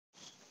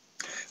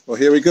Well,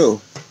 here we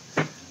go.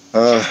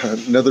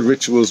 Another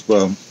rituals.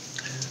 Well,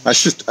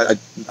 let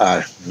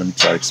me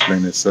try to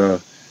explain this.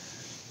 Well,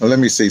 let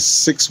me say,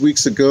 6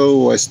 weeks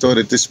ago, I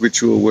started this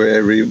ritual where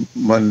every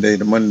Monday,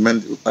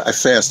 Monday, I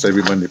fast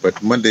every Monday,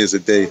 but Monday is a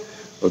day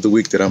of the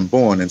week that I'm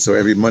born, and so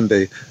every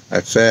Monday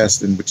I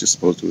fast, and which is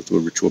supposed to do a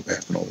ritual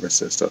bath and all the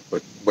rest of that stuff.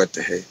 But what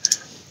the hey?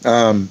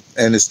 And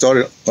it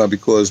started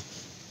because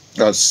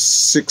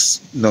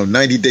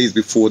 90 days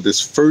before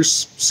this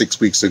first 6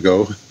 weeks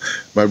ago,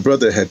 my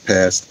brother had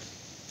passed.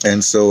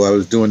 And so I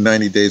was doing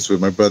 90 days where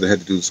my brother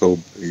had to do this whole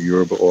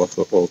Yoruba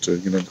altar,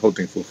 the whole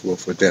thing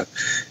for death.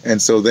 And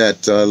so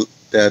that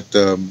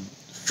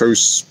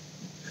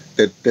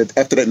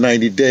after that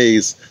 90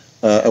 days,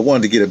 I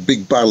wanted to get a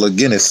big bottle of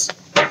Guinness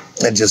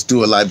and just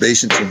do a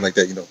libation to him like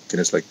that.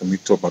 Guinness, like when we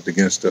talk about the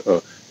Guinness,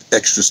 the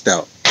extra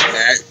stout,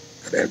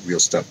 that real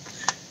stuff.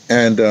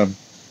 And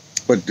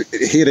but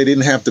here they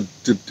didn't have the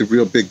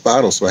real big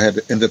bottle, so I had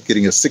to end up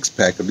getting a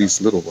 6-pack of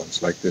these little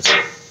ones like this.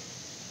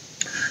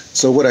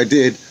 So what I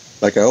did,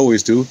 like I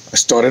always do, I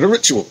started a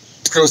ritual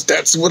because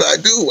that's what I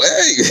do.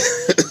 Hey,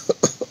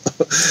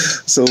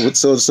 so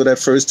that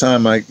first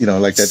time like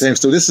that.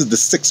 So this is the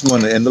 6th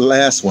one and the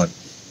last one.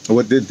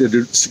 What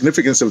the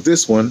significance of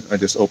this one? I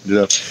just opened it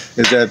up.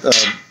 Is that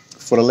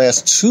for the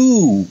last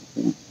 2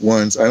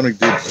 ones, I only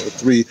did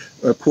 3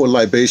 pour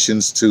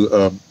libations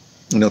to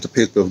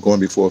people going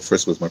before.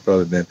 First was my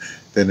brother, then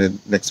the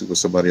next week was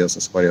somebody else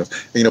and somebody else.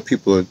 And,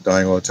 people are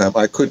dying all the time.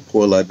 I could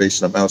pour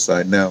libation. I'm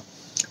outside now.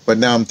 But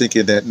now I'm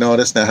thinking that, no,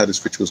 that's not how this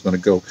ritual is going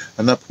to go.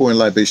 I'm not pouring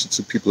libation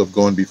to people who have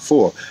gone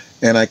before.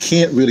 And I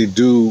can't really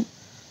do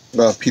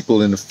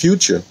people in the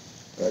future.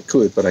 I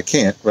could, but I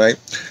can't, right?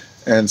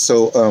 And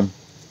so,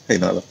 hey,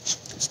 Nala,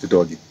 it's the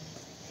doggy.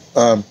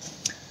 And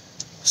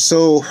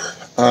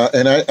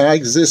I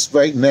exist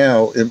right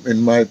now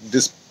in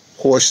this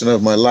portion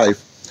of my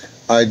life.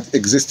 I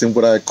exist in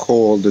what I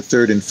call the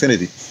third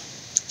infinity.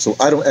 So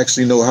I don't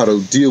actually know how to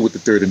deal with the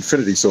third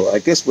infinity. So I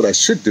guess what I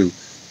should do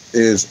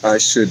is I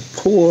should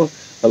pour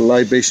a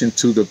libation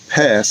to the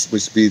past,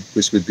 which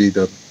would be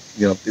the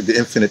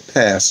infinite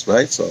past,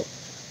 right? So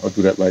I'll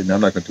do that right now.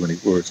 I'm not going to do any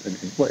words.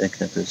 What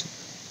incantation?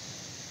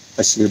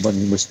 I see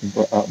money Muslim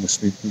or out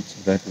Muslim.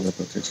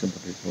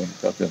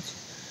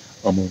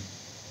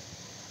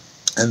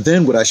 And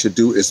then what I should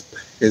do is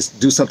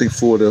do something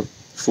for the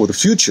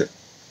future,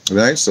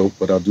 right? So,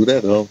 but I'll do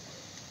that.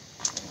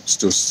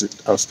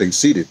 I'll stay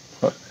seated.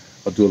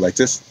 I'll do it like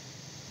this.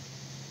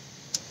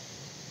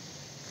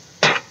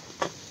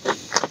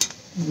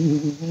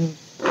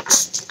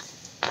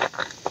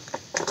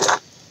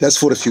 That's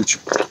for the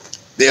future.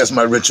 There's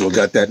my ritual.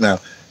 Got that now.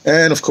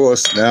 And of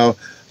course, now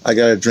I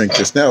gotta drink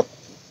this. Now,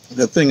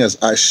 the thing is,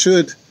 I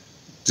should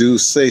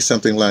say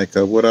something like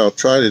what I'll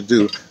try to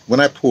do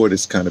when I pour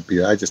this kind of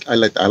beer. I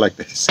like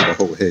to see the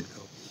whole head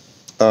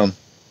go.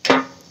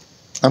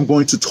 I'm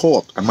going to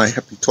talk. I might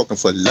have to be talking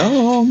for a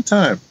long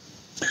time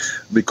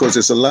because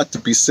there's a lot to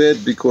be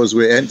said because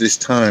we're at this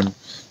time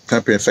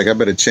period. In fact, I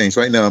better change.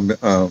 Right now,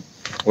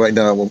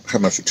 I won't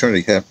have my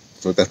fraternity hat,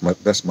 so that's my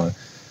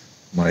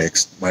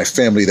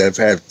family that I've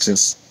had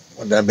since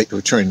when I make the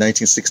fraternity in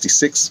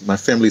 1966. My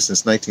family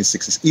since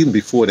 1960s, even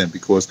before then,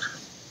 because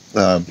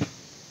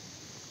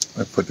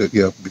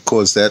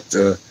because it's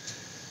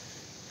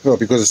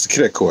the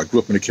Cadet Corps. I grew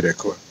up in the Cadet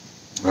Corps,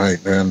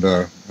 right? And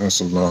that's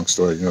a long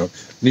story.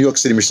 New York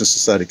City Mission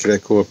Society,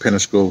 Cadet Corps,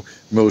 Pentecost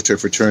military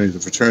fraternity, the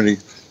fraternity.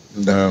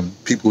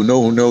 People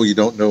who know, you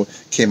don't know,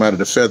 came out of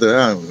the feather,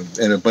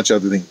 and a bunch of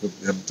other things.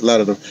 A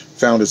lot of the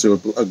founders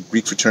of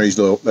Greek fraternities,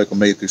 like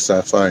Omega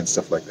Psi Phi and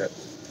stuff like that.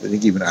 I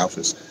think even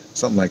Alphas,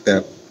 something like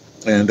that.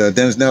 And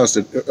then now it's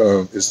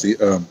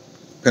the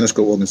Pentecost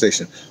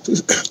organization. So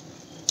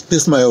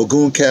this is my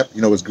Ogun cap.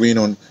 It's green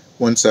on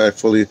one side,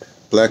 fully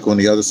black on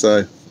the other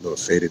side, a little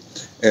faded,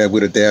 and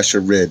with a dash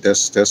of red.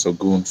 That's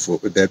Ogun for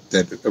that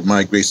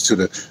migrates to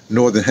the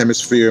northern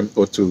hemisphere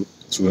or to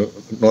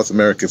North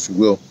America, if you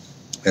will.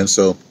 And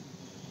so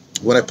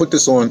when I put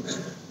this on,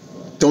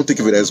 don't think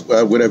of it as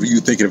whatever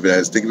you think of it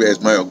as. Think of it as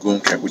my Ogun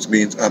cap, which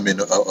means I'm in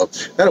not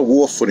a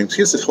war footing.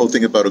 Here's the whole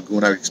thing about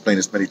Ogun. I've explained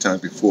this many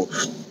times before.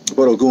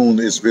 But Ogun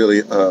is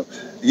really,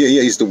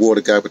 he's the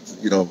water guy, but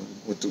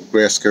with the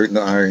grass skirt and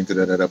the iron,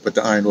 But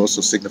the iron also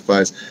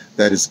signifies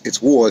that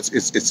it's war. It's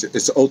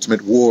the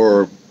ultimate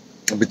war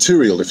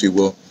material, if you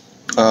will.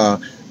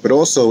 But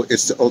also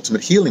it's the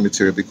ultimate healing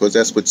material because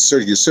that's what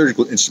your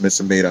surgical instruments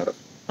are made out of.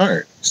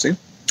 Iron. See.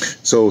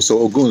 So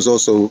Ogun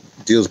also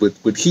deals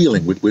with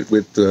healing, with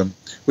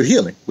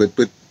healing,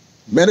 with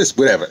medicine,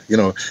 whatever,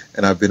 And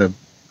when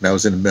I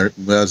was in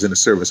the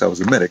service, I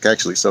was a medic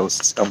actually. So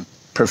I'm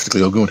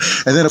perfectly Ogun.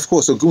 And then of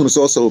course Ogun is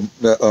also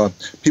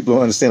people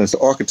don't understand it's the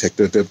architect,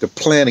 the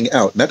planning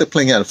out, not the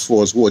planning out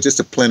for war, just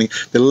the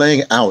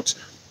laying out,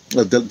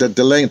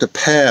 the laying the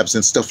paths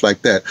and stuff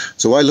like that.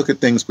 So I look at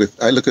things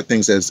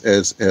as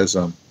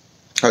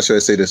how should I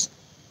say this?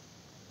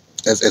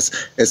 As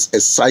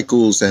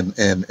cycles and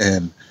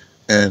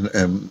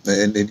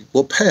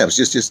paths,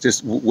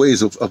 just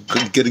ways of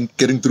getting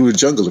through the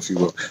jungle, if you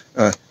will.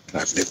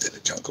 I've lived in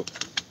the jungle.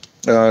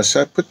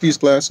 Should I put these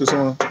glasses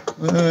on?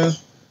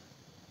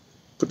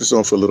 Put this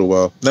on for a little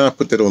while. No, I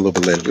put that on a little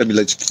bit later. Let me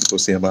let you keep on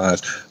seeing my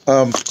eyes.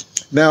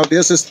 Now,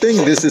 there's this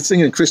thing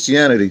in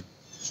Christianity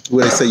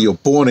where they say you're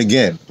born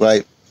again,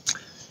 right?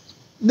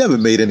 Never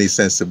made any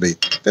sense to me.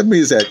 That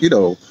means that,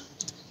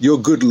 your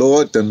good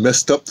Lord done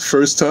messed up the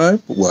first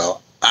time?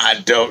 Well,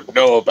 I don't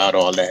know about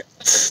all that.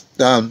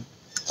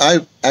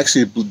 I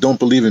actually don't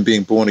believe in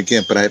being born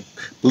again, but I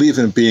believe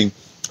in being,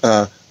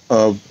 I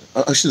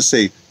shouldn't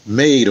say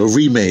made or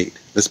remade.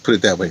 Let's put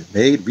it that way.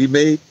 Made,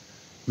 remade,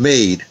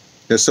 made.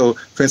 And so,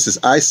 for instance,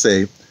 I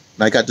say, and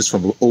I got this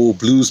from an old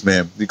blues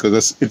man, because I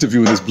was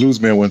interviewing this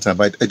blues man one time.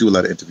 I do a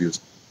lot of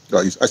interviews.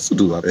 I still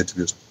do a lot of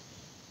interviews.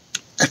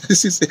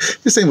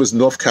 His name was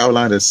North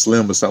Carolina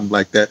Slim or something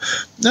like that.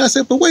 And I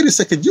said, but wait a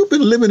second, you've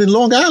been living in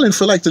Long Island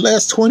for like the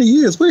last 20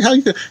 years. How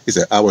you? He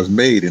said, I was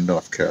made in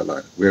North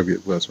Carolina, wherever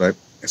it was, right?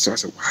 And so I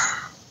said,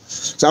 wow.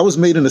 So I was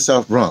made in the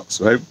South Bronx,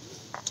 right?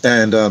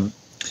 And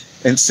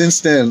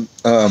since then,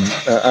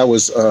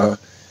 I've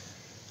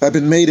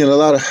been made in a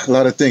lot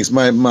of things.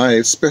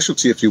 My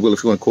specialty, if you will,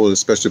 if you want to call it a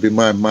specialty,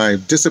 my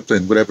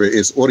discipline, whatever it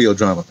is, audio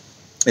drama.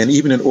 And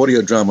even in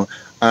audio drama,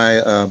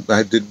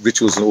 I did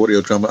rituals in audio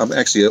drama. I'm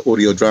actually an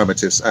audio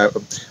dramatist. I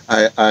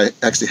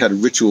actually had a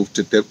ritual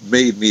that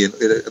made me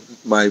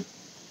my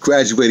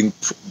graduating.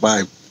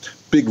 My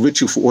big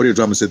ritual for audio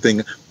drama is the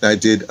thing I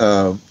did.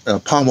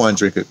 Palm wine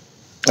drinker,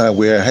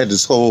 where I had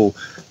this whole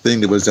thing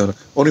that was done.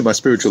 Only my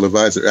spiritual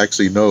advisor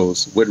actually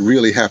knows what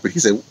really happened. He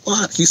said,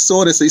 "What?" He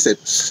saw this. He said,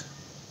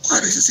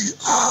 "What is this?"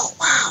 Oh,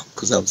 wow.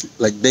 Because I was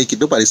like naked.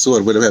 Nobody saw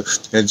it, whatever.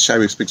 And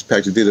Shire Speaks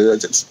Patrick did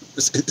it.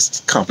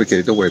 It's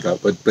complicated. Don't worry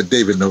about it. But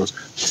David knows.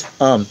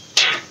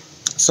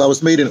 So I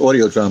was made in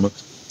audio drama.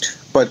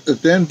 But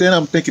then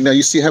I'm thinking, now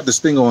you see I have this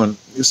thing on.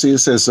 You see it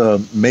says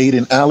made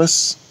in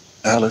Alice,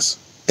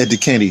 Eddie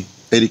Candy.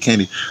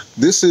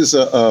 This is,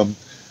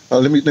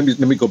 let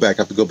me go back.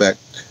 I have to go back.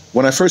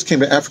 When I first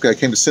came to Africa, I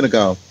came to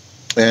Senegal.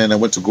 And I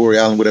went to Gorée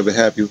Island, whatever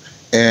have you.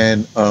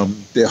 And a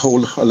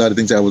lot of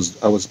things. I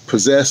was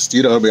possessed,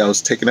 I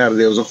was taken out of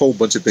there. There was a whole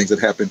bunch of things that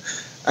happened,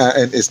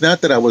 and it's not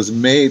that I was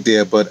made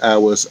there, but I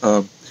was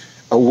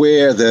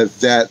aware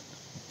that's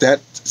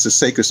a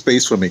sacred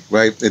space for me,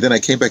 right? And then I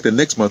came back the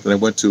next month, and I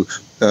went to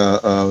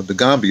the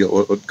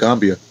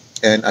Gambia,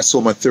 and I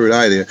saw my third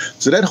eye there.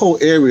 So that whole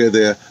area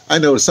there, I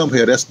know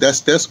somewhere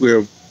that's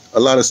where a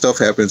lot of stuff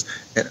happens.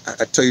 And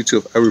I tell you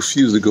too, I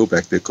refuse to go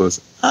back there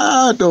because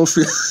I don't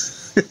feel.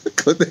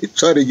 Because they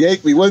tried to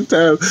yank me one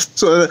time,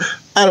 so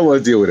I don't want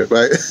to deal with it,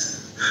 right?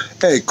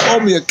 Hey,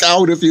 call me a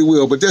coward if you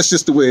will, but that's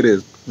just the way it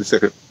is. Wait a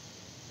second.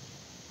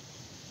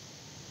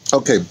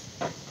 Okay.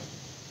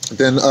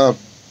 Then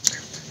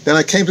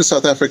I came to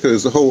South Africa.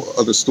 There's a whole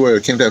other story. I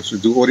came to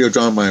actually do audio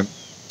drama.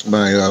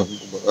 I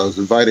was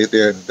invited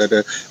there.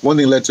 One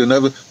thing led to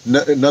another.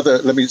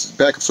 Let me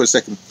back up for a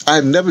second. I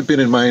have never been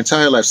in my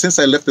entire life, since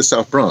I left the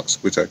South Bronx,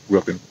 which I grew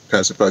up in,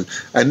 Pastor Project,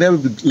 I never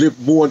lived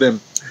more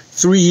than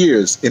 3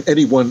 years in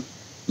any one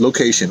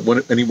location,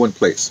 any one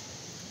place.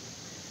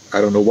 I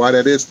don't know why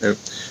that is,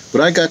 but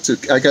I got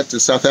to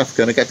South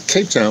Africa and I got to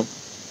Cape Town,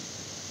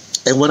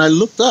 and when I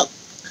looked up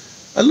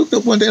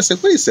one day and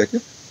said, "Wait a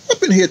second,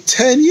 I've been here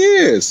 10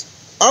 years."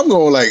 I'm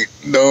going like,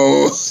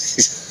 no,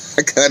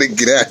 I gotta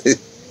get out of here.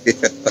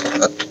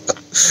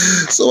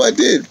 So I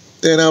did,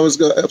 and I was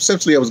going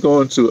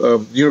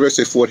to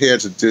University of Fort Hare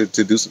to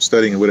do some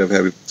studying and whatever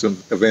have you, some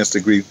advanced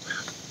degree,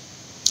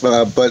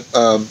 but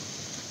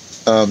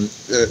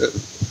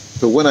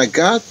when I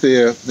got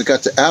there, I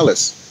got to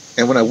Alice,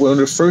 and one of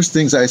the first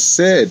things I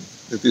said,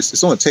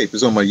 it's on tape,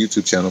 it's on my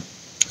YouTube channel,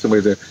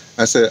 somewhere there.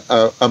 I said,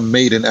 I'm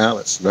made in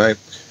Alice, right?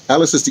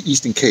 Alice is the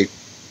Eastern Cape.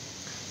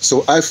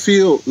 So I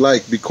feel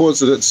like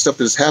because of the stuff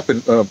that's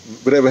happened,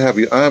 whatever have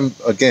you, I'm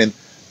again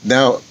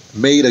now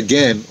made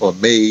again or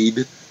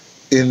made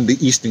in the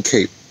Eastern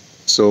Cape.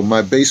 So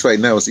my base right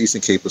now is the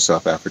Eastern Cape of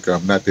South Africa.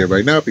 I'm not there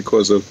right now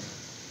because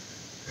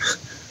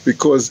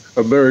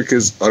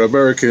Americans are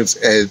Americans,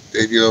 and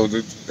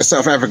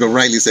South Africa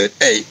rightly said,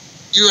 "Hey,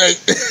 you ain't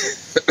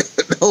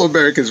no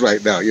Americans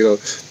right now."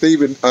 They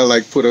even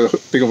put a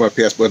thing on my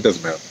passport. It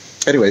doesn't matter.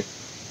 Anyway,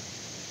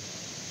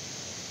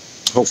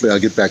 hopefully I'll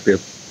get back there.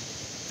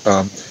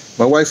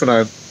 My wife,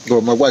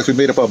 we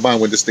made up our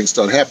mind when this thing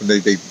started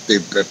happening. They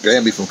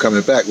banned me from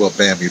coming back. Well,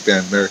 banned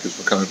Americans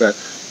from coming back.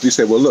 We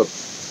said, well, look.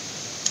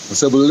 I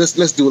said, well,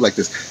 let's do it like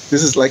this.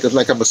 This is like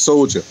I'm a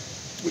soldier,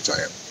 which I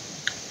am.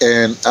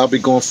 And I'll be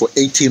going for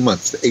 18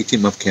 months, the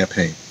 18-month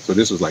campaign. So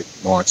this was like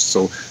March.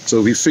 So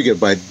we figured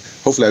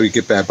hopefully I would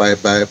get back by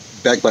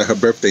her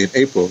birthday in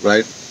April,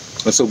 right?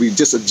 And so we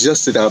just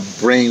adjusted our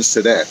brains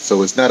to that.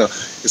 So it's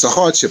a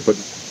hardship, but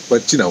we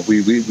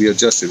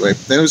adjusted, right?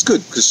 And it was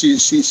good because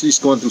she's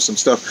going through some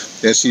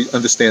stuff and she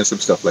understands some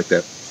stuff like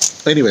that.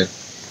 Anyway,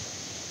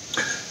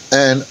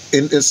 and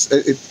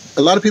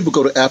a lot of people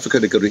go to Africa,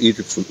 they go to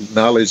Egypt for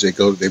knowledge, they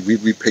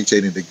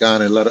repatriate into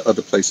Ghana and a lot of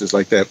other places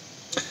like that.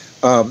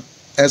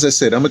 As I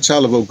said, I'm a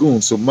child of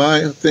Ogun, so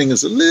my thing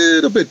is a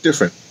little bit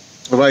different,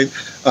 right?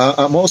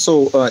 I'm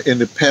also in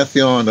the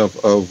pantheon of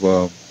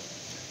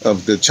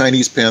of the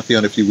Chinese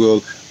pantheon, if you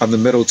will. I'm the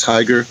meadow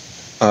tiger,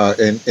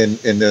 and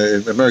in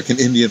the American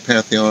Indian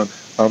pantheon,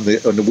 I'm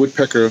the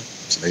woodpecker,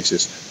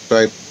 tenacious,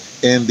 right?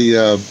 And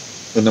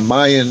in the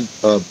Mayan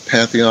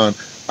pantheon,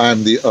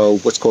 I'm the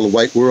what's called a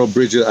white world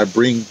bridger. I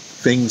bring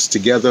things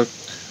together.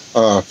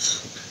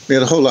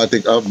 Man, a whole lot of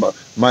things.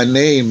 My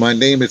name.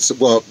 It's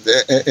well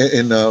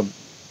in the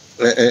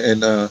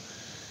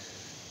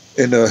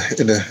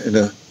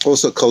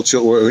Xhosa culture,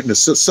 or in the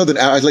southern,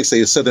 I like to say,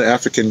 the southern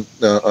African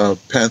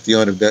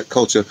pantheon of that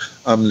culture.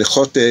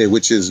 Lechote,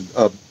 which is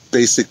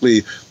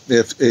basically,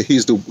 if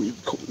he's the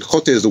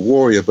Lechote is the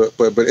warrior, but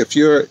if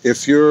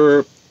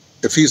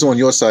he's on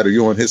your side or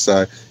you're on his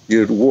side,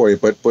 you're the warrior.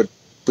 But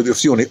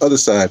if you're on the other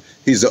side,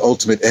 he's the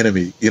ultimate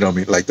enemy. You know what I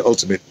mean? Like the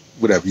ultimate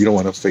whatever. You don't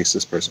want to face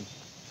this person.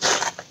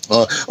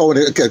 And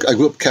I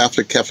grew up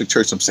Catholic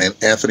church. I'm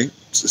St. Anthony,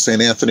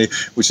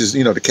 which is,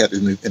 the cat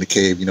in the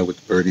cave, with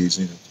the birdies,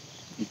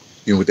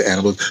 with the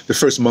animals. The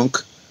first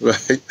monk,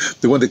 right?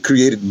 The one that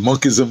created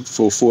monkism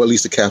for at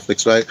least the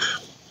Catholics, right?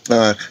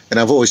 And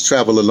I've always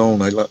traveled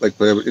alone. I like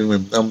whatever.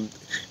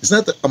 It's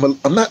not that I'm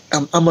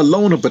a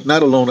loner, but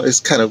not a loner. It's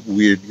kind of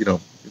weird,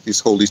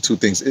 these two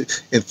things.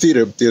 In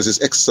theater, there's this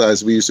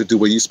exercise we used to do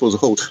where you're supposed to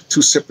hold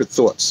two separate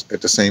thoughts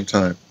at the same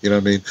time. You know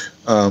what I mean?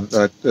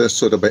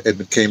 Sort of by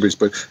Edmund Cambridge,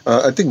 but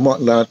I think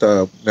Martin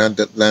Landau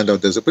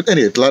does it. But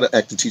anyway, a lot of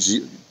acting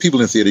teachers,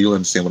 people in theater, you'll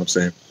understand what I'm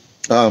saying.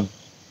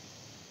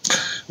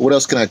 What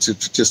else can I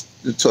just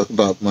talk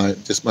about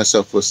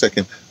myself for a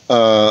second?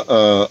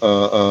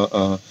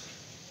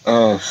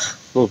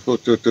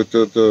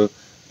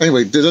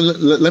 Anyway,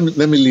 let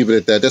me leave it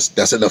at that.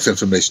 That's enough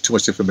information. Too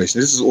much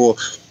information. This is all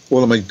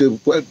of my. The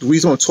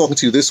reason I'm talking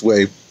to you this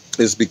way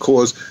is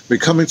because we're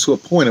coming to a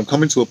point. I'm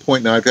coming to a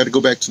point now. I've got to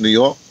go back to New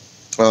York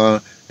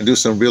and do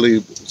some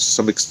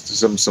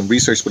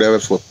research, whatever,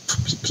 for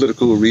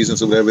political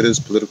reasons or whatever it is,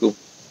 political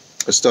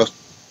stuff.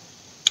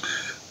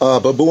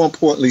 But more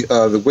importantly,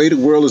 the way the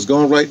world is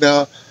going right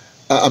now,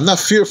 I'm not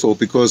fearful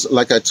because,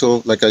 like I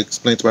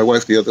explained to my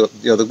wife the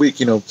other week,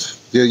 you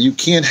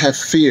can't have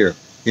fear.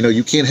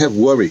 You can't have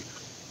worry.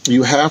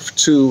 You have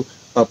to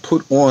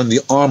put on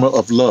the armor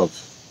of love.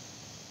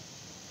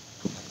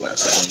 You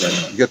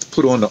have to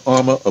put on the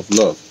armor of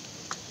love.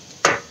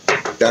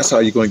 That's how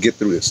you're going to get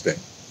through this thing.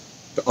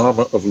 The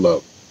armor of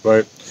love,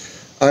 right?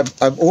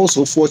 I'm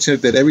also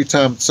fortunate that every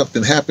time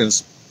something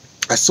happens,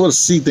 I sort of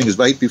see things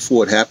right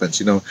before it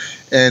happens,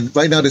 And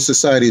right now, this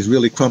society is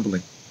really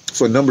crumbling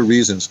for a number of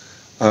reasons.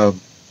 And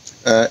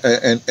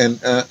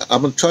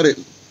I'm going to try to.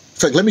 In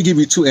fact, let me give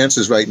you two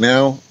answers right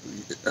now.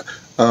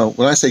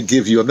 When I say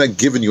give you, I'm not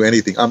giving you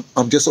anything.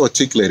 I'm just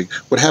articulating.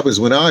 What happens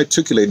when I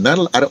articulate? I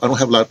don't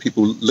have a lot of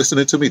people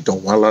listening to me.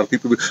 Don't want a lot of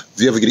people. If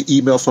you ever get an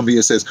email from me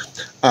that says,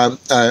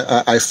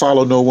 "I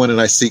follow no one and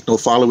I seek no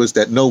followers,"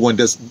 that no one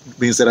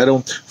means that I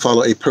don't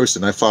follow a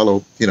person. I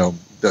follow, the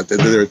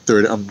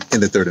third. I'm in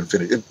the third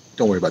infinity.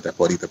 Don't worry about that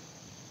part either.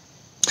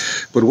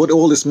 But what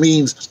all this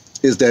means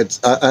is that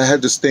I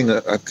have this thing.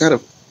 I've got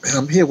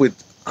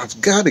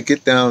to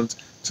get down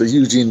to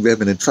Eugene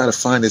Redmond and try to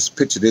find this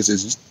picture. There's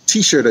this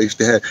T-shirt I used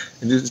to have,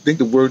 and I think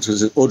the words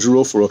was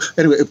Ojiroforo.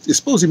 Anyway, it's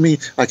supposed to mean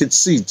I could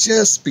see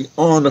just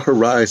beyond the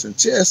horizon,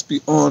 just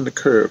beyond the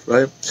curve,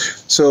 right?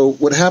 So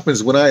what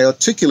happens when I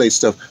articulate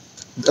stuff,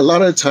 a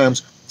lot of the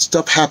times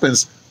stuff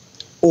happens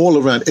all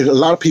around. And a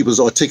lot of people is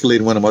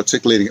articulating when I'm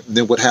articulating, and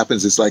then what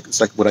happens is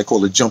it's like what I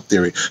call a jump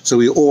theory. So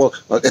we all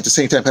at the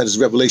same time had this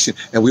revelation,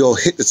 and we all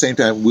hit the same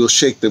time. We'll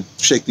shake the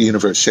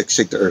universe,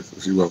 shake the earth,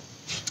 if you will.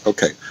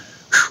 Okay.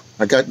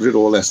 I got rid of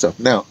all that stuff.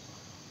 Now,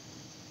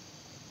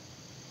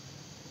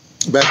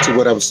 back to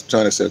what I was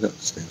trying to say. There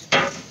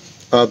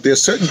are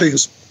certain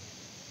things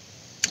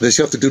that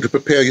you have to do to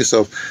prepare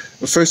yourself.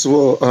 First of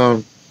all,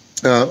 I'm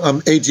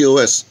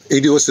ADOS.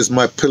 ADOS is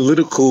my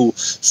political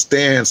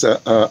stance.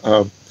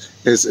 I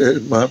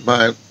should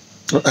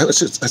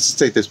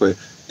say it this way.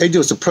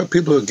 ADOS,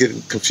 people are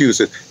getting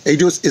confused.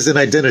 ADOS is an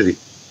identity.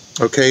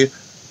 Okay?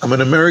 I'm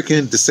an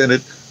American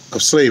descendant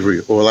of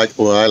slavery, or I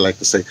like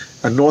to say,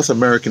 a North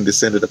American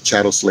descendant of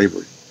chattel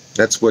slavery.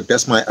 That's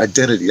my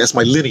identity. That's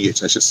my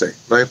lineage, I should say,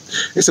 right?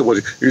 It's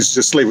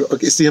just slavery.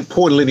 Okay, it's the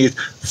important lineage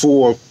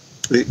for,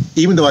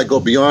 even though I go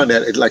beyond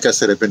that, like I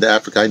said, I've been to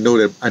Africa.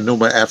 I know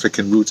my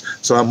African roots.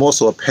 So I'm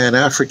also a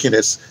Pan-African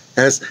as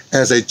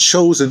a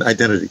chosen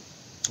identity.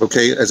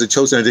 Okay, as a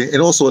chosen identity,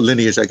 and also a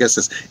lineage, I guess,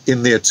 is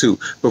in there too.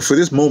 But for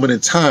this moment in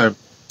time,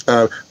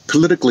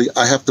 politically,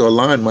 I have to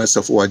align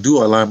myself, or I do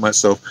align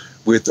myself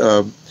with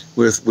the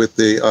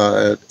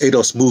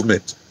ADOS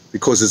movement,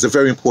 because it's a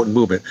very important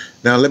movement.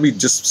 Now, let me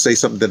just say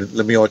something.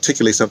 Let me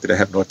articulate something I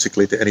haven't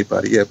articulated to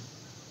anybody yet.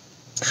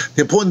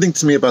 The important thing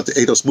to me about the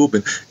ADOS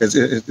movement is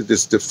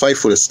the fight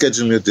for the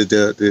scheduling of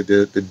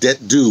the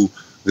debt due,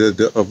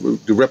 the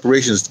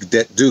reparations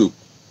debt due,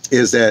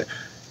 is that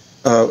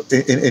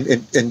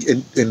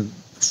in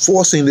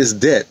forcing this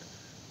debt,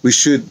 we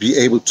should be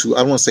able to, I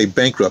don't want to say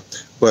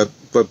bankrupt, but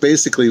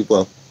basically,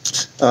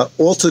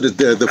 alter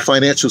the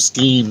financial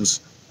schemes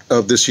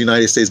of this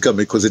United States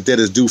government, because the debt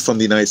is due from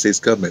the United States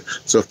government.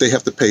 So if they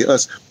have to pay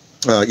us,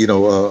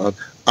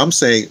 I'm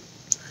saying,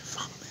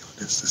 follow me on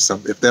this.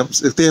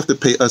 If they have to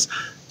pay us,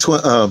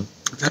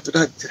 how did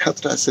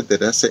I say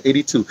that? I said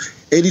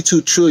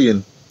 82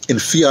 trillion in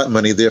fiat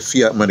money, their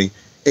fiat money.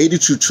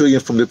 82 trillion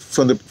from the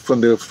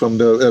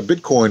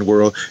Bitcoin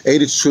world,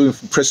 82 trillion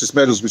from precious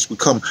metals, which would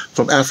come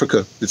from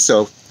Africa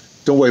itself.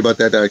 Don't worry about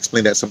that. I'll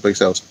explain that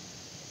someplace else.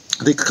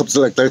 I think it comes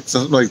to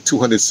something like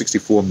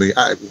 264 million.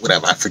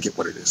 Whatever, I forget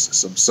what it is.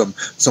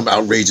 Some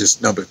outrageous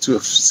number,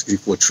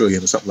 264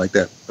 trillion or something like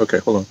that. Okay,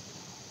 hold on.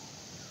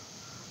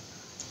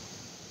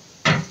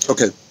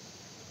 Okay.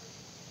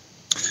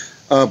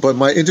 But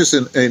my interest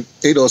in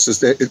ADOS is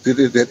that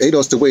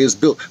ADOS, the way it's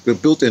built, we're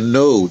built in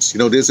nodes. You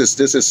know, there's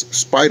this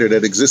spider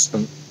that exists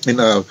in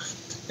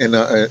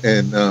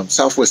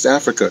Southwest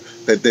Africa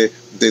that they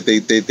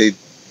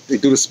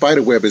do the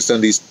spider web. It's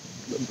done these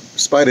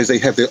spiders. They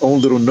have their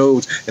own little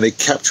nodes and they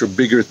capture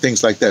bigger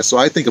things like that. So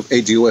I think of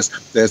ADOS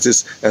as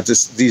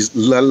these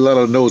lot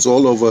of nodes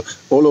all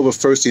over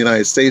first the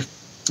United States,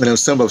 and then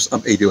some of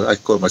ADOS. I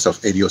call myself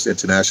ADOS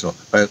International.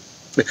 Right?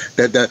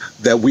 That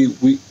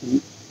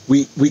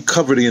we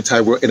cover the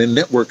entire world, and the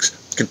networks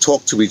can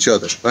talk to each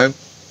other, right?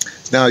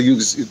 Now,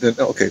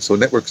 so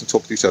networks can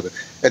talk to each other.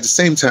 At the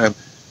same time,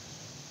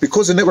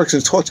 because the networks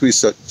can talk to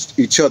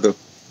each other,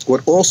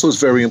 what also is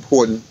very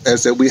important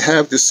is that we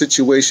have this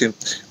situation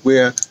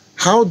where,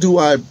 how do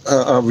I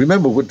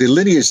remember what the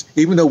lineage,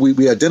 even though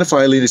we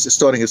identify lineage as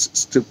starting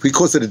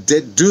because of the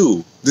debt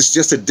due, this is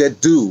just a debt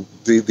due,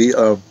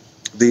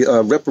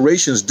 the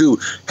reparations due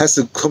has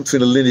to come from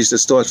the lineage that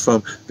starts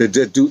from the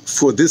debt due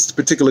for this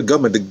particular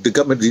government, the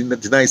government, the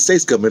United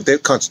States government. They're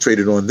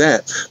concentrated on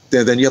that.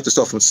 Then you have to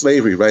start from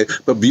slavery, right?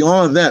 But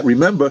beyond that,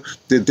 remember,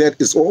 the debt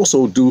is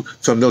also due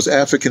from those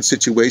African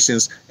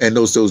situations and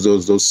those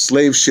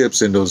slave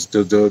ships and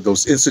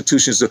those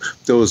institutions,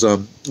 those what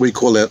do you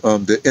call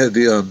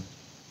that?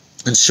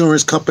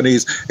 Insurance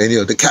companies and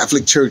the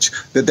Catholic Church,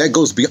 that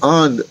goes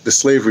beyond the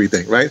slavery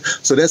thing, right?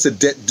 So that's a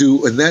debt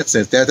due in that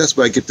sense. That's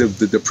where I get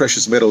the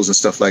precious metals and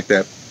stuff like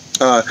that.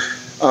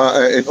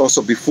 And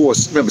also before,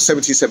 remember,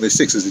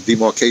 1776 is the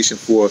demarcation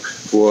for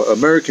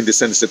American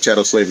descendants of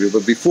chattel slavery.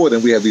 But before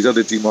then, we have these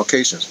other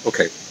demarcations.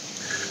 Okay.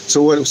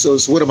 So what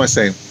am I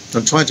saying?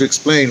 I'm trying to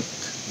explain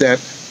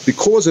that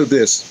because of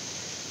this,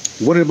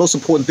 one of the most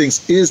important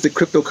things is the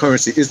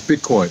cryptocurrency, is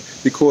Bitcoin,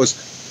 because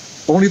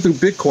only through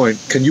Bitcoin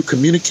can you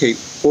communicate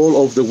all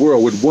over the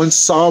world with one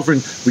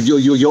sovereign, with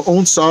your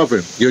own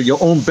sovereign, your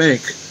own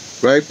bank,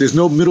 right? There's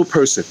no middle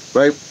person,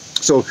 right?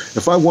 So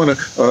if I want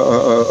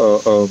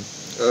to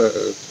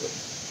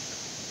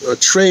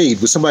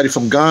trade with somebody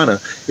from Ghana,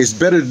 it's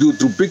better to do it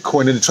through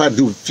Bitcoin than to try to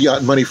do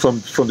fiat money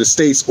from the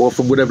States or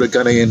from whatever the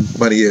Ghanaian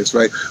money is,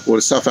 right? Or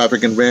the South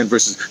African rand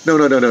versus no.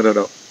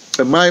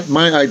 And my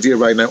idea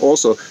right now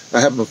also,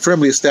 I have them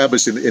firmly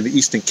established in the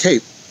Eastern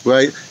Cape,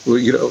 right?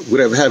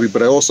 Whatever have you.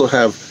 But I also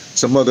have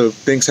some other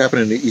things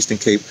happening in the Eastern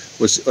Cape,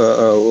 which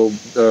I'm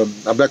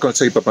not going to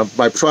tell you, but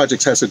my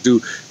projects has to do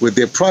with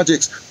their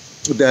projects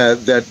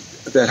that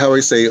how I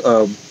say,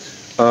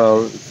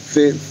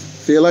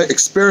 they're like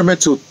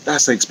experimental. I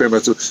say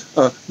experimental.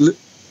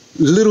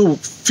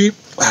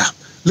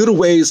 Little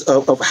ways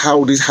of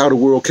how the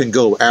world can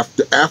go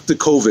after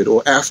COVID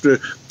or after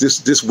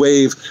this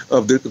wave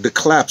of the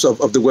collapse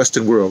of the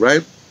Western world,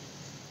 right?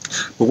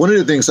 But one of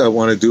the things I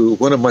want to do,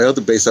 one of my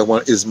other bases I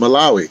want is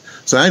Malawi.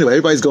 So anyway,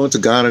 everybody's going to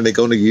Ghana and they're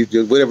going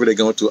to whatever they're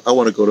going to. I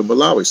want to go to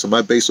Malawi. So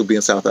my base will be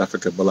in South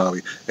Africa,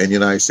 Malawi, and the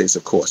United States,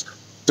 of course.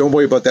 Don't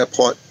worry about that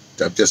part.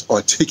 I'm just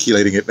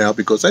articulating it now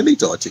because I need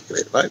to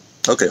articulate it, right?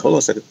 Okay, hold on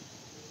a second.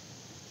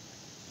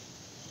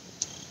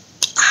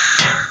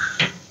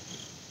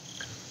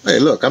 Hey,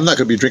 look, I'm not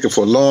going to be drinking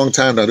for a long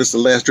time now. This is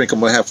the last drink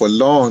I'm going to have for a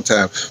long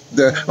time.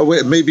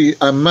 Maybe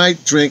I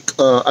might drink,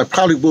 I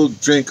probably will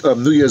drink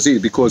New Year's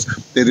Eve because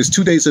it is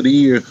 2 days of the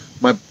year,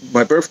 my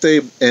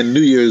birthday and New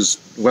Year's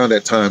around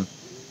that time.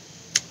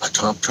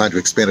 I'm trying to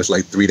expand it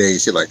like 3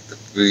 days. You're like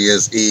New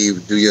Year's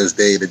Eve, New Year's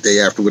Day, the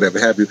day after, whatever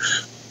have you.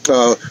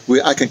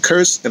 Where I can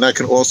curse and I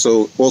can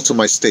also alter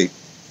my state.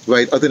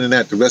 Right. Other than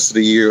that, the rest of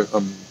the year,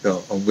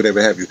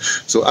 whatever have you.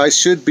 So I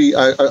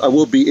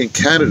will be in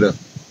Canada.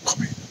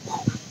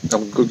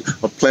 I'm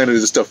planning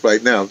this stuff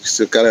right now.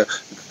 So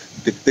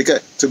they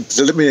got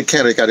to let me in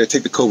Canada. Got to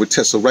take the COVID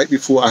test. So right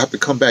before I have to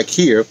come back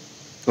here,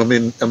 I'm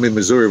in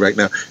Missouri right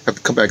now. I have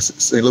to come back to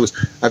St. Louis.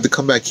 I have to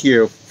come back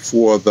here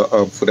for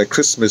that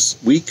Christmas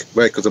week,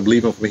 right? Because I'm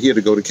leaving from here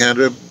to go to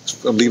Canada.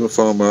 I'm leaving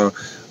from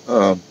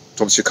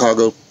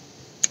Chicago.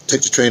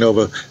 Take the train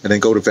over and then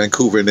go to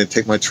Vancouver and then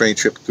take my train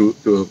trip to a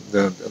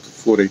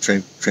 4-day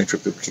train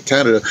trip to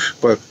Canada.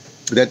 But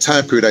that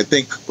time period, I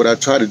think what I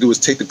try to do is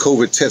take the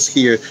COVID test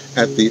here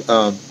at the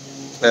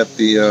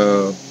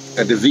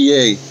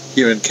VA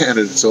here in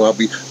Canada. So I'll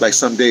be like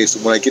some days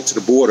when I get to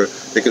the border,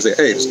 they can say,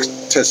 "Hey, this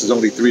test is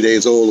only 3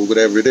 days old or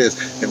whatever it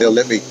is," and they'll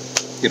let me,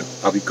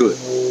 I'll be good.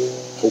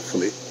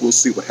 Hopefully, we'll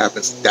see what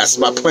happens. That's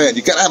my plan.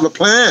 You gotta have a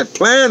plan.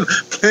 Plan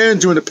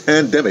during the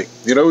pandemic.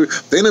 They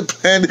didn't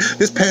plan.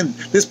 This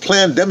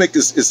pandemic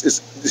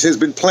has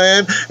been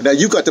planned, and now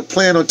you got to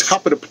plan on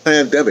top of the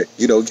pandemic.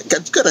 You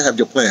gotta have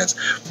your plans.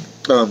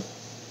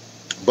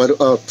 But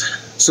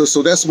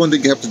so that's one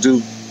thing you have to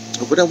do.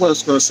 What I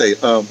was going to say.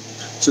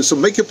 So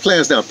make your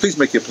plans now. Please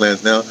make your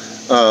plans now.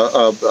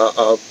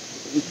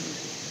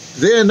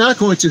 They're not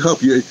going to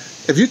help you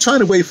if you're trying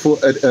to wait for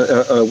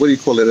what do you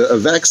call it? A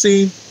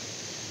vaccine.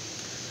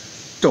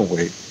 Don't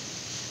wait.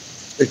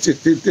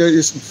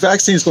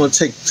 Vaccine is going to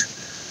take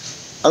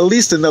at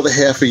least another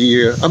half a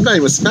year. Not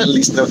at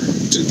least another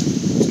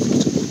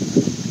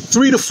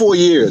 3 to 4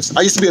 years.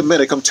 I used to be a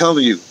medic. I'm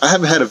telling you, I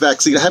haven't had a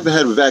vaccine. I haven't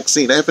had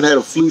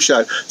a flu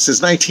shot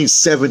since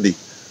 1970.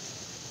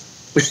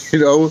 You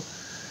know,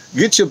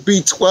 get your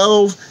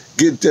B12,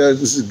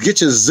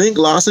 get your zinc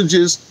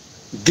lozenges,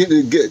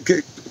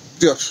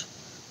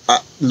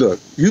 look,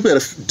 you better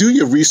do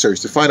your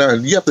research to find out,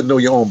 and you have to know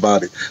your own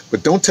body.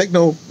 But don't take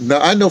no. Now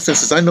I know, for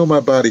instance, I know my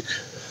body.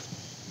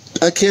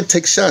 I can't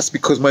take shots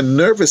because my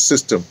nervous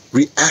system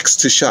reacts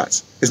to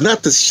shots. It's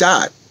not the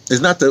shot.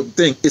 It's not the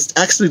thing. It's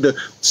actually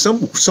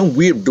some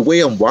weird the way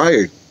I'm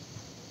wired.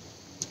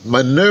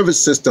 My nervous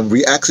system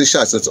reacts to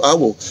shots. So I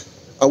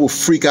will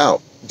freak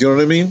out. Do you know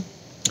what I mean?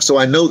 So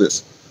I know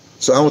this.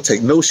 So I won't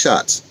take no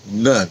shots.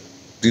 None.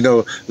 You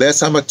know, last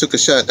time I took a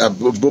shot, I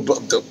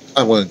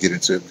won't get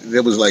into it.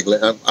 It was like,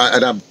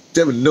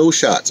 there were no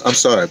shots. I'm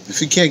sorry. If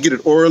you can't get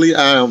it orally,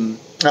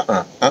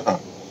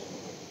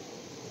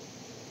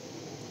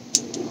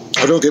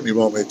 Oh, don't get me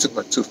wrong, man. It took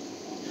my tooth.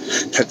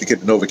 Had to get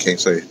the Novocaine,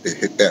 so they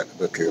hit that.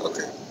 Okay,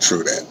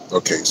 true that.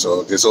 Okay,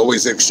 so there's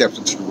always an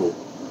exception to the rule.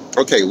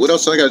 Okay, what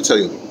else I got to tell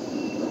you?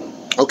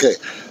 Okay,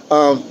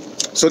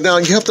 so now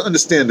you have to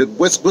understand that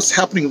what's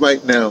happening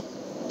right now.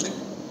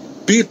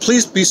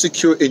 Please be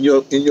secure in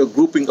your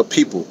grouping of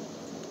people,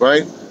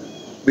 right?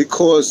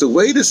 Because the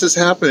way this is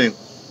happening,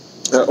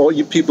 all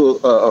you people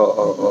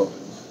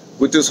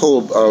with this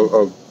whole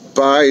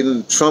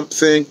Biden Trump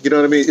thing, you know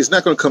what I mean? It's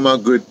not going to come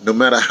out good no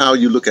matter how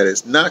you look at it.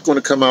 It's not going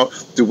to come out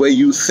the way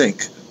you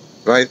think,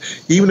 right?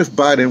 Even if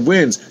Biden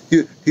wins,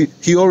 he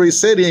already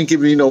said he ain't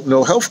giving you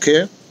no health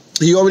care.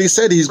 He already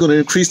said he's going to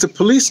increase the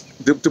police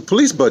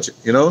budget,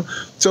 you know?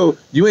 So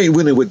you ain't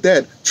winning with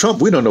that.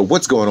 Trump, we don't know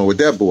what's going on with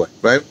that boy,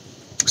 right?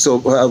 So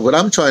what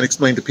I'm trying to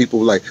explain to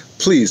people, like,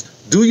 please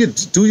do your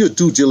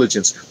due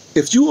diligence.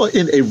 If you are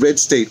in a red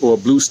state or a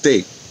blue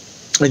state,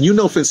 and you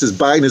know, for instance,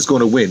 Biden is going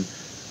to win,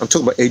 I'm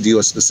talking about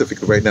ADO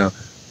specifically right now,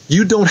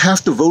 you don't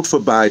have to vote for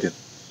Biden.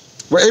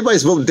 Well,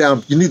 everybody's voting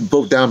down. You need to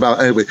vote down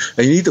ballot anyway,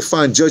 and you need to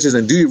find judges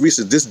and do your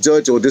research. This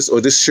judge or this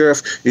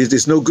sheriff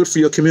is no good for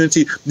your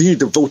community. You need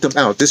to vote them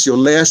out. This is your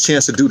last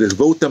chance to do this.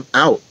 Vote them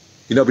out.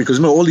 You know, because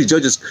all these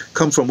judges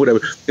come from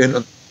whatever.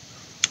 And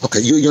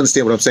okay, you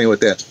understand what I'm saying with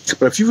that.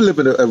 But if you live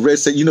in a red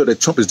state, you know that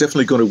Trump is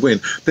definitely going to win.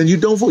 Then you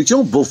don't vote. You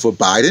don't vote for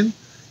Biden.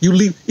 You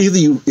leave.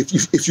 Either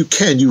if you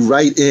can, you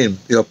write in.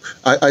 You know,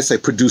 I say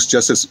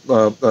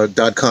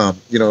producejustice.com.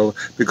 You know,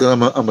 because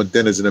I'm a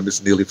denizen of Miss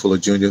Neely Fuller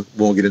Jr.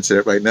 Won't get into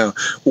that right now.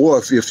 Or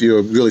if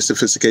you're really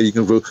sophisticated, you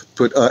can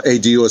put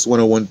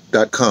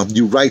ados101.com.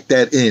 You write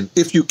that in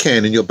if you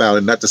can in your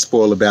ballot, not to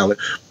spoil the ballot.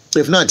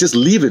 If not, just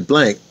leave it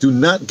blank. Do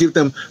not give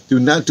them. Do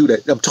not do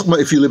that. I'm talking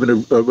about if you live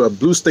in a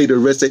blue state or a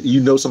red state.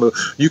 You know,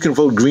 you can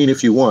vote green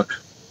if you want.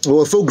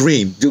 Well, vote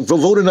green.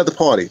 Vote another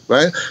party,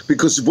 right?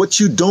 Because what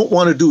you don't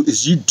want to do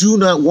is you do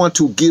not want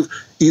to give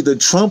either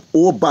Trump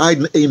or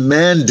Biden a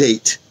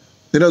mandate.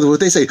 In other words,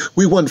 they say,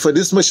 we won for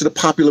this much of the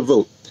popular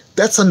vote.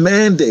 That's a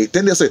mandate.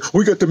 Then they'll say,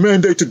 we got the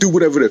mandate to do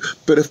whatever it is.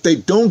 But if they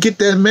don't get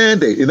that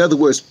mandate, in other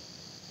words,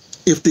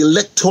 if the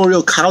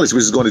Electoral College,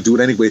 which is going to do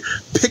it anyway,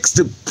 picks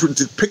in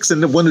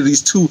one of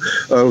these two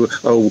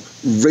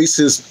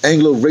racist,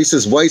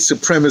 Anglo-racist, white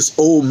supremacist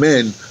old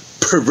men,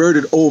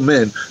 perverted old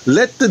men.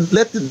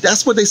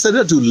 That's what they said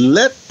to do.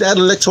 Let that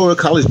Electoral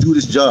College do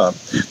this job.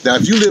 Now,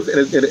 if you live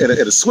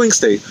in a swing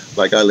state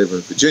like I live in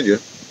Virginia,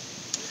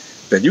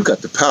 then you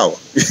got the power.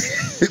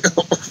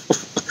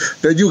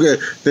 Then you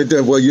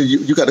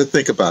got to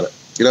think about it.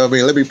 You know what I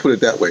mean? Let me put it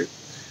that way.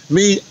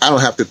 Me, I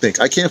don't have to think.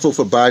 I can't vote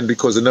for Biden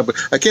because I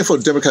can't vote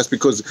for Democrats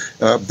because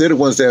they're the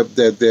ones that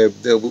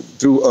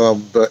through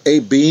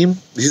Abe Beam.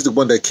 He's the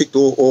one that kicked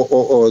or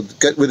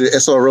got rid of the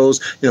SROs.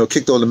 You know,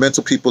 kicked all the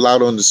mental people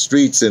out on the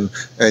streets and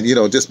you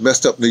know just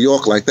messed up New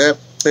York like that.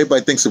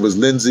 Everybody thinks it was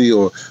Lindsay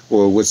or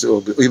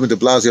even De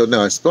Blasio.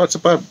 No, it starts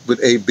about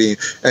with Abe Beam,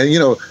 and you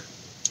know.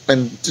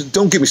 And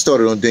don't get me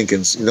started on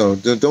Dinkins. You know,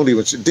 don't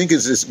even.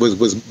 Dinkins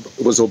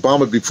was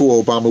Obama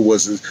before Obama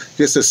was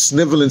just a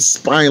sniveling,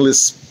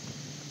 spineless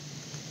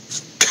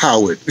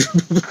coward.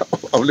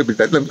 Let me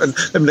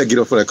not get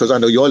off on that because I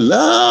know your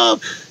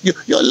love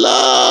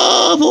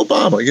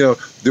Obama. You know,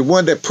 the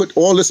one that put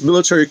all this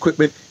military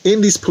equipment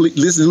in these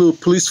little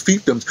police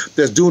fiefdoms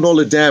that's doing all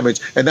the damage.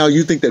 And now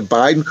you think that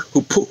Biden,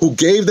 who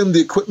gave them the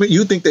equipment,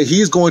 you think that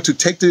he's going to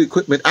take the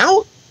equipment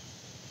out,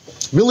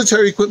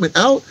 military equipment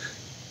out?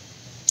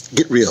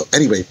 Get real.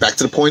 Anyway, back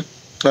to the point.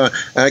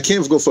 I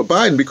can't go for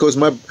Biden because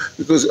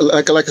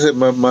like I said,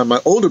 my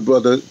older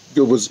brother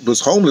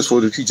was homeless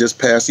for he just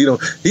passed. You know,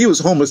 he was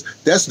homeless.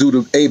 That's due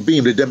to Abe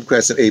Beam, the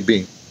Democrats and Abe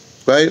Beam,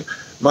 right?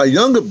 My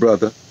younger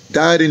brother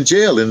died in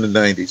jail in the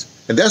 90s,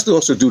 and that's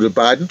also due to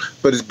Biden.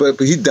 But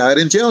he died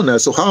in jail now.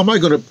 So how am I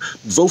going to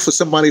vote for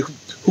somebody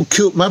who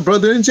killed my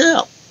brother in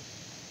jail.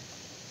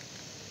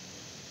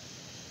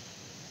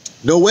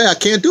 No way, I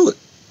can't do it.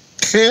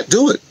 Can't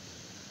do it.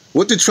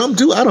 What did Trump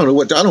do? I don't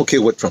know. I don't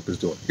care what Trump is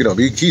doing. You know,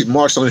 he's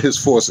marshaling his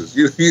forces.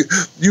 You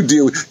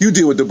deal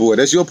with the boy.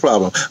 That's your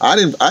problem. I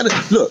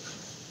didn't look.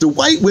 The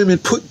white women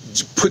put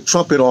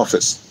Trump in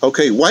office.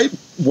 Okay, white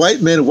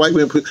men and white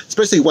women,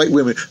 especially white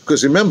women,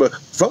 because remember,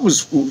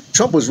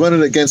 Trump was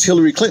running against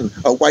Hillary Clinton,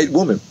 a white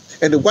woman,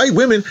 and the white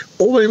women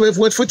only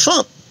went for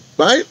Trump,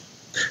 right?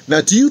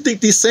 Now, do you think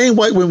these same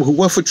white women who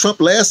went for Trump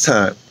last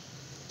time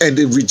and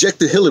they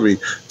rejected Hillary,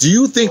 do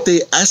you think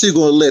they actually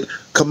going to let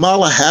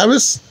Kamala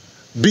Harris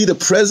be the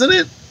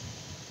president?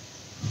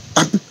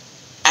 I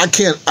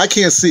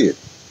can't see it.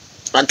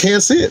 I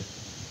can't see it.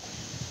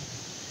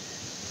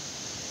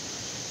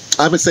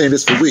 I've been saying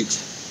this for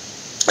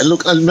weeks. And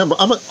look, I remember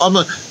I'm an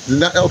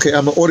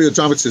audio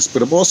dramatist,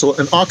 but I'm also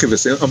an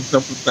archivist.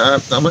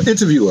 I'm an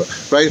interviewer,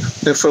 right?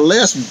 And for the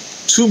last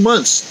 2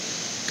 months,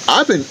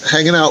 I've been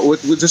hanging out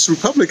with this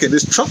Republican,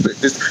 this trumpet,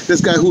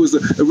 this guy who was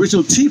the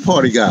original Tea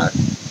Party guy.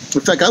 In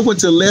fact, I went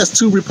to the last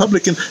 2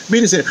 Republican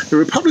meetings, and the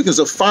Republicans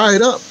are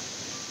fired up.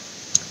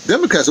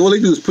 Democrats, all they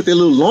do is put their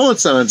little lawn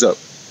signs up.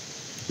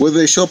 Whether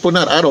they show up or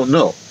not, I don't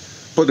know.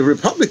 But the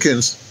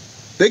Republicans,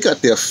 they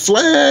got their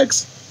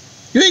flags.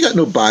 You ain't got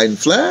no Biden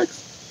flags.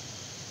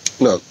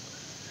 Look,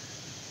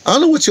 I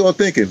don't know what y'all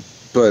thinking,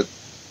 but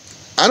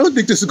I don't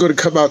think this is going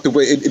to come out the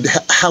way,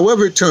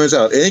 however it turns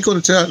out. It ain't going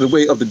to turn out in the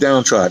way of the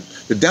downtrodden.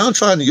 The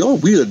downtrodden, y'all,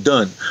 we are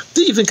done.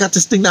 They even got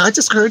this thing now. I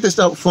just heard this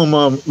out from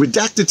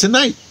Redacted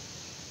tonight.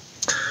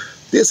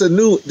 There's a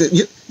new,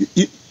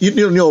 you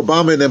know,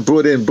 Obama and then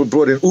brought in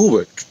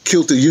Uber,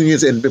 killed the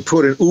unions and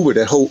brought in Uber,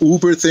 that whole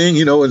Uber thing,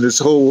 you know, and this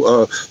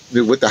whole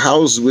with the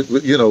house,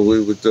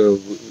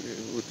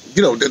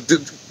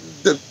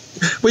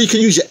 where you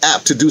can use your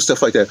app to do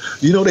stuff like that.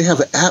 You know, they have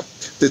an app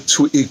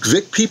to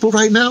evict people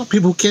right now,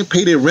 people who can't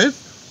pay their rent.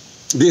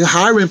 They're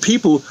hiring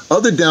people,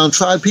 other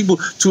downtrodden people,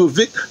 to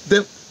evict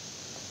them.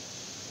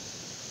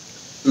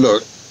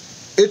 Look,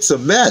 it's a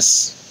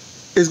mess.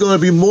 It's going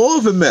to be more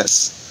of a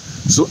mess.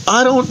 So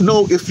I don't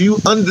know if you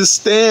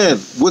understand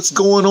what's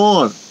going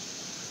on,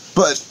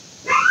 but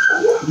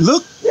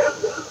look,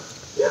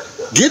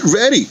 get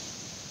ready,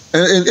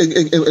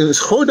 and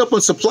hoard up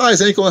on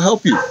supplies ain't gonna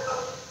help you.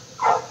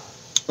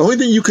 The only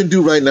thing you can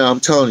do right now, I'm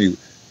telling you,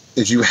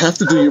 is you have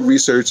to do your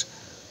research.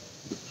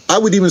 I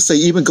would even say,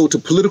 even go to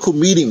political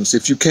meetings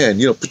if you can.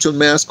 You know, put your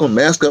mask on,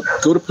 mask up,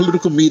 go to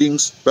political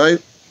meetings,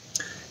 right?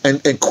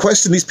 And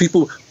question these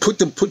people, put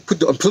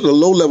the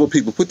low level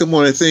people, put them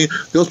on a thing.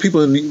 Those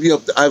people,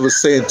 I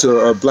was saying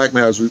to black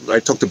men, I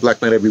talk to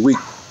black men every week.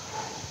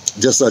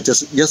 Just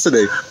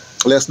yesterday,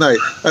 last night,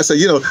 I said,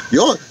 you know,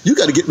 you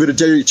got to get rid of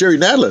Jerry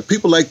Nadler,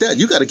 people like that.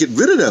 You got to get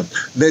rid of them.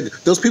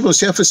 Those people in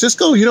San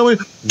Francisco, you know,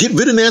 get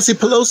rid of Nancy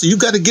Pelosi. You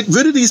got to get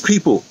rid of these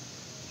people.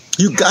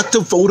 You got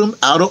to vote them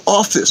out of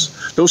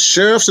office. Those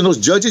sheriffs and those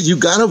judges, you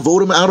got to vote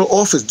them out of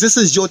office. This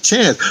is your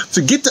chance.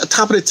 To get to the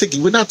top of the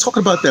ticket, we're not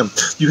talking about them.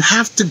 You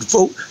have to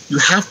vote. You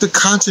have to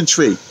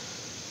concentrate.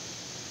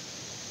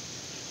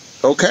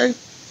 Okay?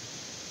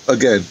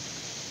 Again,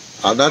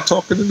 I'm not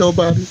talking to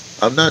nobody.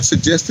 I'm not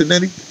suggesting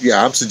any.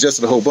 Yeah, I'm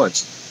suggesting a whole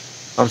bunch.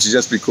 I'm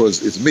suggesting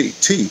because it's me,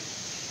 T,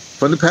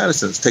 from the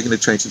Pattersons, taking the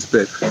train to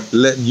bed,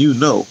 letting you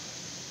know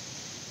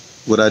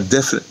what I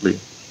definitely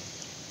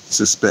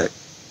suspect.